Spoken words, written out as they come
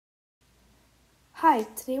Hi,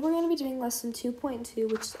 today we're going to be doing lesson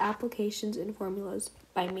 2.2, which is applications and formulas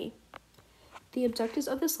by me. The objectives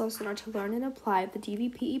of this lesson are to learn and apply the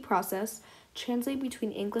DVPE process, translate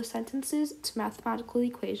between English sentences to mathematical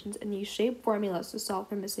equations, and use shape formulas to solve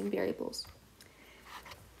for missing variables.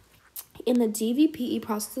 In the DVPE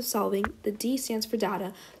process of solving, the D stands for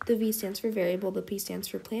data, the V stands for variable, the P stands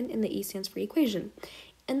for plan, and the E stands for equation.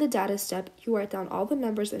 In the data step, you write down all the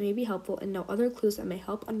numbers that may be helpful and note other clues that may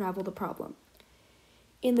help unravel the problem.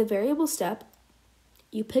 In the variable step,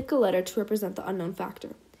 you pick a letter to represent the unknown factor.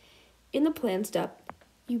 In the plan step,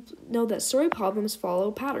 you know that story problems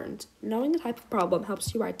follow patterns. Knowing the type of problem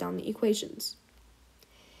helps you write down the equations.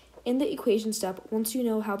 In the equation step, once you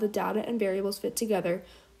know how the data and variables fit together,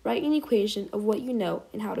 write an equation of what you know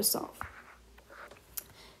and how to solve.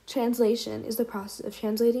 Translation is the process of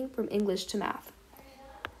translating from English to math.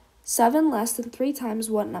 7 less than 3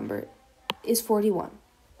 times what number is 41?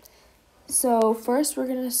 So first we're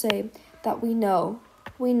going to say that we know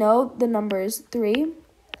the numbers 3,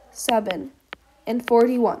 7, and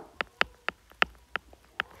 41.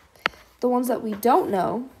 The ones that we don't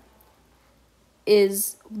know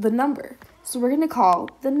is the number. So we're going to call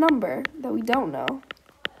the number that we don't know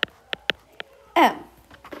M.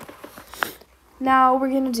 Now we're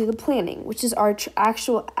going to do the planning, which is our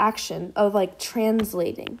actual action of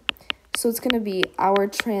translating. So it's going to be our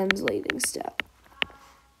translating step.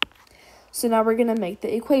 So now we're going to make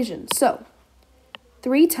the equation. So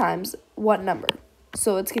 3 times what number?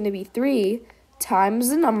 So it's going to be 3 times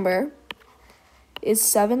the number is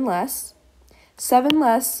 7 less. 7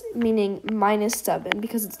 less meaning minus 7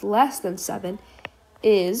 because it's less than 7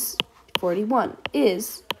 is 41.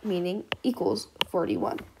 Is meaning equals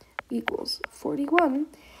 41. Equals 41.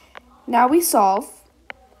 Now we solve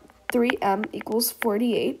 3m equals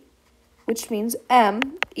 48, which means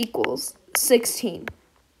m equals 16.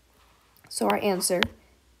 So our answer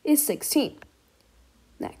is 16.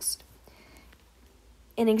 Next.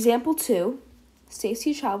 In example 2,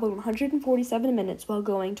 Stacy traveled 147 minutes while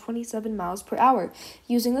going 27 miles per hour.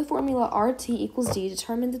 Using the formula RT equals D,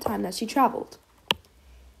 determine the time that she traveled.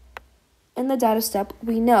 In the data step,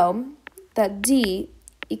 we know that D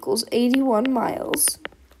equals 81 miles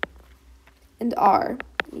and R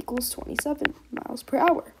equals 27 miles per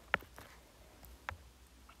hour.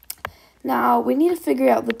 Now, we need to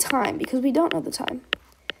figure out the time because we don't know the time.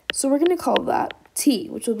 So we're going to call that T,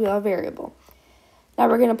 which will be our variable. Now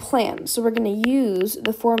we're going to plan. So we're going to use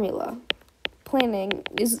the formula. Planning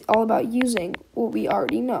is all about using what we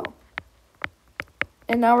already know.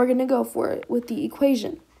 And now we're going to go for it with the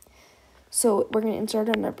equation. So we're going to insert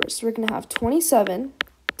our numbers. So we're going to have 27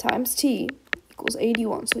 times T equals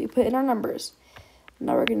 81. So we put in our numbers.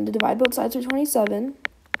 Now we're going to divide both sides by 27.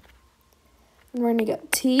 And we're going to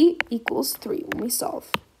get T equals 3 when we solve.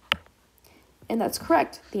 And that's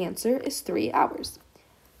correct. The answer is 3 hours.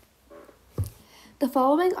 The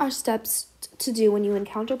following are steps to do when you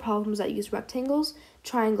encounter problems that use rectangles,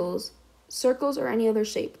 triangles, circles, or any other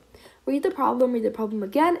shape. Read the problem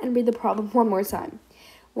again, and read the problem one more time.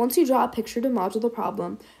 Once you draw a picture to model the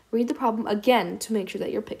problem, read the problem again to make sure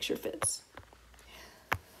that your picture fits.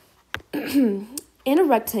 In a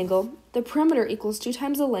rectangle, the perimeter equals 2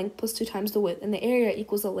 times the length plus 2 times the width, and the area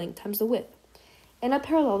equals the length times the width. In a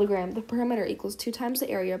parallelogram, the perimeter equals 2 times the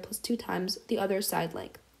area plus 2 times the other side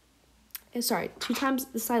length. 2 times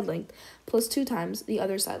the side length plus 2 times the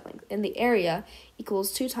other side length, and the area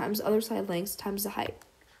equals 2 times the other side lengths times the height.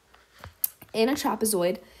 In a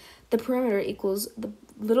trapezoid, the perimeter equals the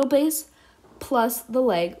little base plus the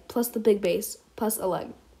leg plus the big base plus a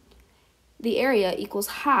leg. The area equals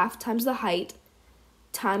half times the height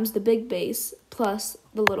times the big base plus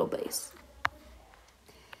the little base.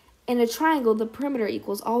 In a triangle, the perimeter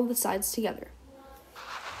equals all of the sides together.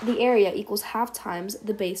 The area equals half times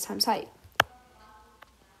the base times height.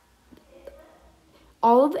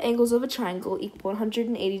 All of the angles of a triangle equal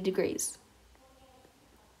 180 degrees.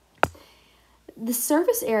 The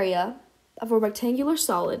surface area of a rectangular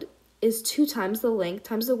solid is 2 times the length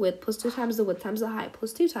times the width plus 2 times the width times the height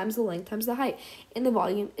plus 2 times the length times the height. And the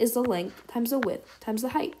volume is the length times the width times the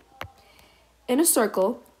height. In a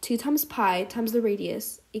circle, 2 times pi times the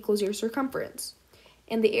radius equals your circumference.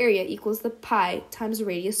 And the area equals the pi times the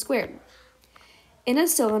radius squared. In a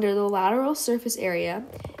cylinder, the lateral surface area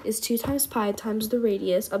is 2 times pi times the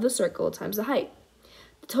radius of the circle times the height.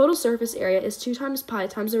 The total surface area is 2 times pi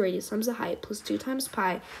times the radius times the height plus 2 times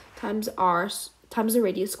pi times r times the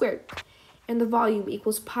radius squared. And the volume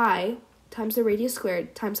equals pi times the radius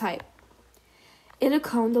squared times height. In a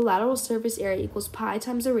cone, the lateral surface area equals pi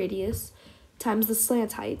times the radius times the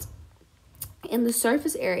slant height. And the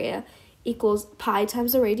surface area equals pi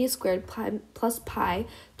times the radius squared plus pi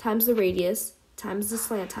times the radius times the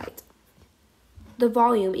slant height. The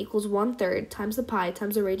volume equals 1/3 times the pi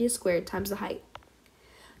times the radius squared times the height.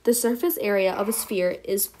 The surface area of a sphere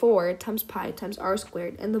is 4 times pi times r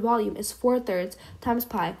squared, and the volume is 4/3 times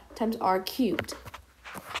pi times r cubed.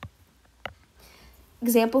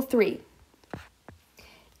 Example 3.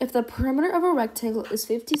 If the perimeter of a rectangle is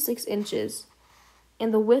 56 inches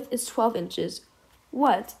and the width is 12 inches,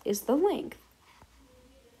 what is the length?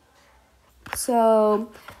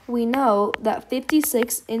 So we know that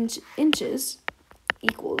 56 inches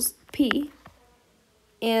equals P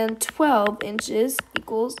and 12 inches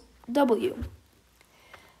equals W.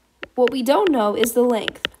 What we don't know is the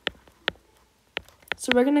length.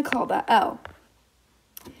 So we're going to call that L.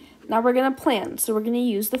 Now we're going to plan. So we're going to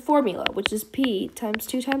use the formula, which is P times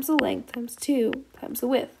 2 times the length times 2 times the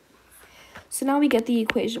width. So now we get the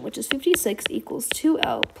equation, which is 56 equals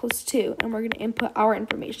 2L plus 2, and we're going to input our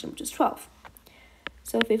information, which is 12.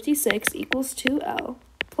 So 56 equals 2L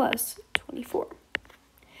plus 24.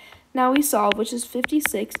 Now we solve, which is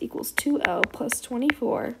 56 equals 2L plus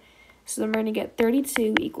 24. So then we're going to get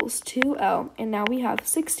 32 equals 2L, and now we have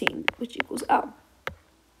 16, which equals L.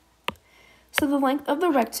 So the length of the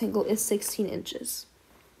rectangle is 16 inches.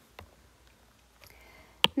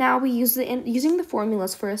 Now we use using the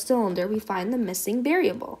formulas for a cylinder, we find the missing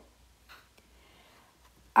variable.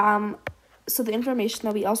 So the information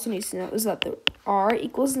that we also need to know is that the R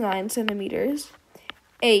equals 9 centimeters,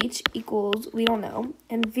 H equals, we don't know,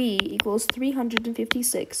 and V equals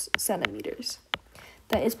 356 centimeters.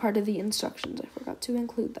 That is part of the instructions. I forgot to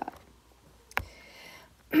include that.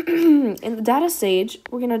 In the data stage,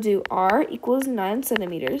 we're going to do R equals 9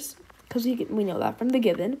 centimeters, because we know that from the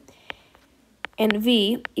given, and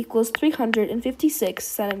V equals 356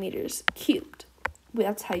 centimeters cubed.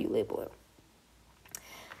 That's how you label it.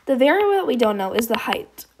 The variable that we don't know is the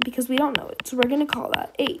height, because we don't know it, so we're going to call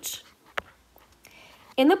that H.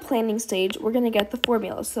 In the planning stage, we're going to get the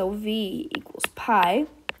formula, so V equals pi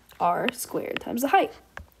r squared times the height.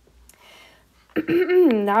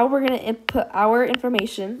 Now we're going to input our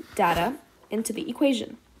information, data, into the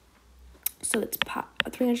equation. So it's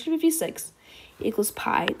 356 equals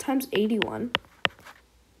pi times 81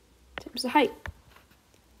 times the height.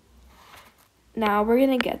 Now we're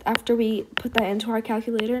going to get, after we put that into our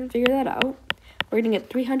calculator and figure that out, we're going to get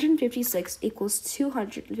 356 equals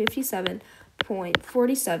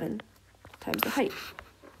 257.47 times the height.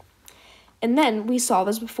 And then we solve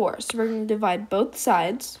as before. So we're going to divide both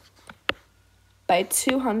sides by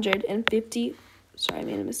 250, sorry, I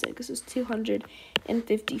made a mistake. This is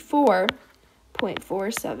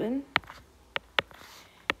 254.47.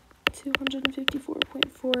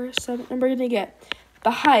 254.47, and we're going to get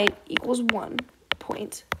the height equals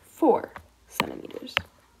 1.4 centimeters.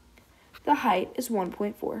 The height is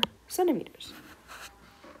 1.4 centimeters.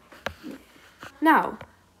 Now,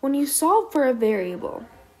 when you solve for a variable,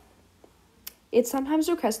 it sometimes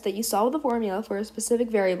requests that you solve the formula for a specific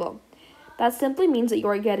variable. That simply means that you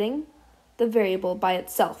are getting the variable by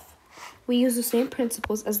itself. We use the same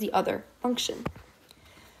principles as the other function.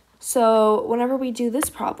 So whenever we do this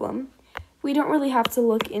problem, we don't really have to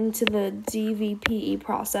look into the DVPE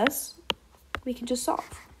process. We can just solve.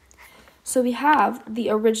 So we have the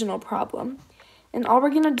original problem, and all we're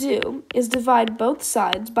going to do is divide both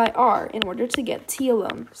sides by r in order to get t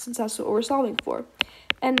alone, since that's what we're solving for.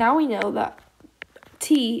 And now we know that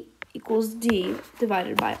t equals d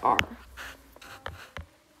divided by r.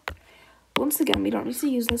 Once again, we don't need to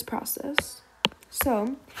use this process.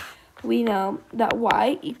 So we know that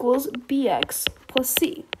y equals bx plus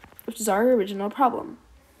c, which is our original problem.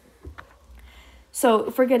 So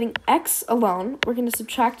if we're getting x alone, we're going to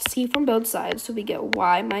subtract c from both sides, so we get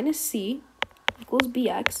y minus c equals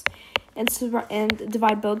bx, and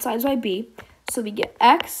divide both sides by b, so we get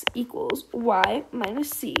x equals y minus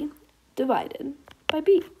c divided by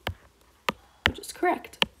b, which is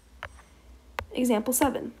correct. Example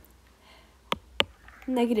 7.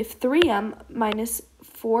 Negative 3m minus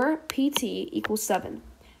 4pt equals 7,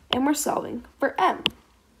 and we're solving for m.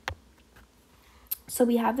 So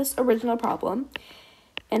we have this original problem,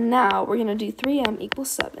 and now we're going to do 3m equals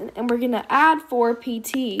 7, and we're going to add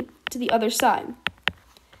 4pt to the other side.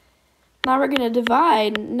 Now we're going to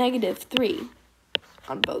divide negative 3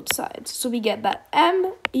 on both sides. So we get that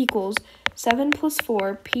m equals 7 plus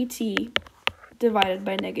 4pt divided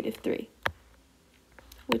by negative 3,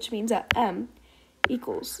 which means that m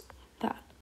equals